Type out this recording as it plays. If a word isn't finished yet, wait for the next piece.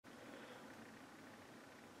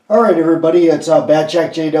All right, everybody, it's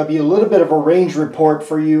BATJAC JW. A little bit of a range report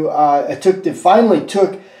for you. I finally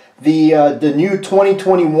took the new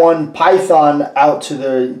 2021 Python out to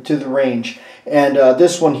the range, and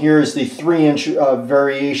this one here is the 3-inch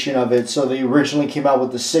variation of it. So they originally came out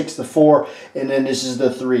with the 6, the 4, and then this is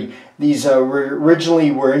the 3. These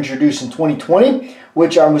originally were introduced in 2020,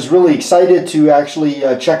 which I was really excited to actually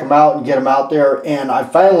check them out and get them out there. And I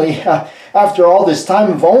finally, after all this time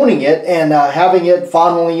of owning it and having it,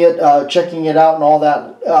 fondling it, checking it out and all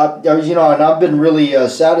that, and I've been really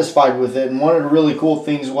satisfied with it. And one of the really cool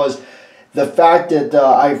things was the fact that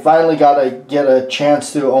I finally got to get a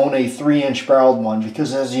chance to own a 3-inch barreled one,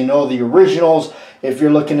 because as you know, the originals, if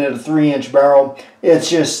you're looking at a 3-inch barrel,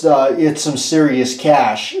 it's just it's some serious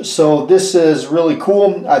cash. So this is really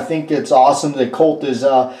cool. I think it's awesome that Colt is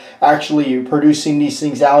actually producing these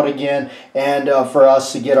things out again, and for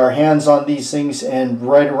us to get our hands on these things and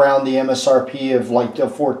right around the MSRP of like the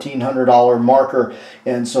 $1,400 marker.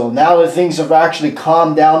 And so now that things have actually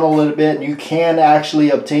calmed down a little bit, and you can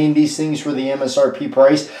actually obtain these things for the MSRP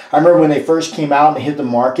price. I remember when they first came out and hit the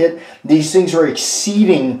market, these things are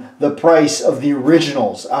exceeding the price of the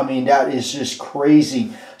originals. I mean, that is just crazy.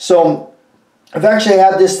 So I've actually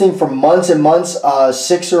had this thing for months and months,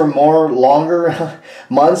 6 or more longer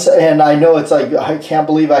months, and I know it's like, I can't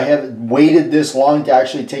believe I have waited this long to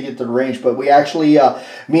actually take it to the range. But we actually,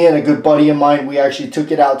 me and a good buddy of mine, we actually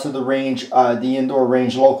took it out to the range, the indoor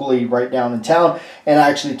range locally right down in town, and I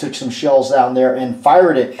actually took some shells down there and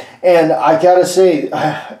fired it. And I gotta say,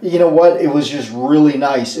 you know what, it was just really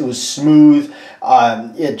nice. It was smooth.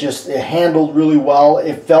 It handled really well.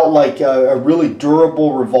 It felt like a really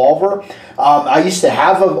durable revolver. I used to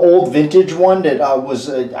have an old vintage one that was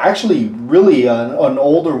actually really an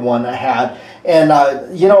older one I had, and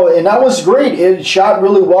and that was great. It shot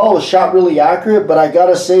really well. It was shot really accurate. But I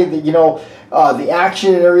gotta say that the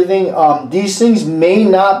action and everything, these things may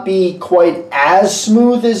not be quite as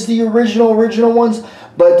smooth as the original ones,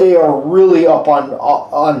 but they are really up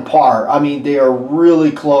on par. I mean, they are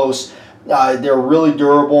really close. They're really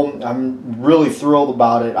durable. I'm really thrilled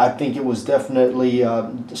about it. I think it was definitely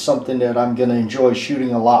something that I'm going to enjoy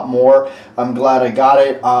shooting a lot more. I'm glad I got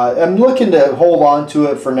it. I'm looking to hold on to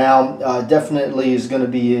it for now. Definitely is going to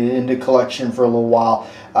be in the collection for a little while.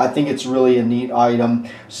 I think it's really a neat item.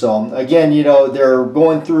 So again, they're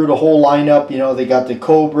going through the whole lineup. They got the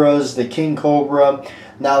Cobras, the King Cobra.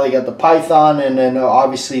 Now they got the Python, and then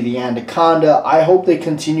obviously the Anaconda. I hope they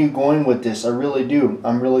continue going with this. I really do.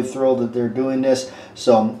 I'm really thrilled that they're doing this.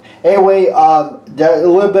 So anyway, a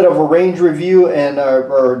little bit of a range review and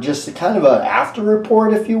or just a kind of an after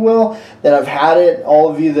report, if you will, that I've had it. All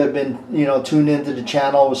of you that have been tuned into the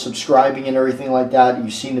channel, subscribing and everything like that,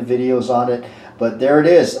 you've seen the videos on it. But there it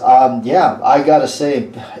is. Yeah, I gotta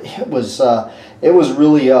say, it was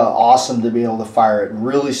really awesome to be able to fire it.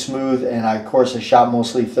 Really smooth, and of course I shot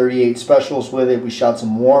mostly 38 specials with it. We shot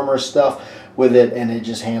some warmer stuff with it, and it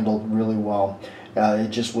just handled really well. It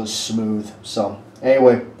just was smooth. So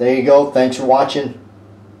anyway, there you go. Thanks for watching.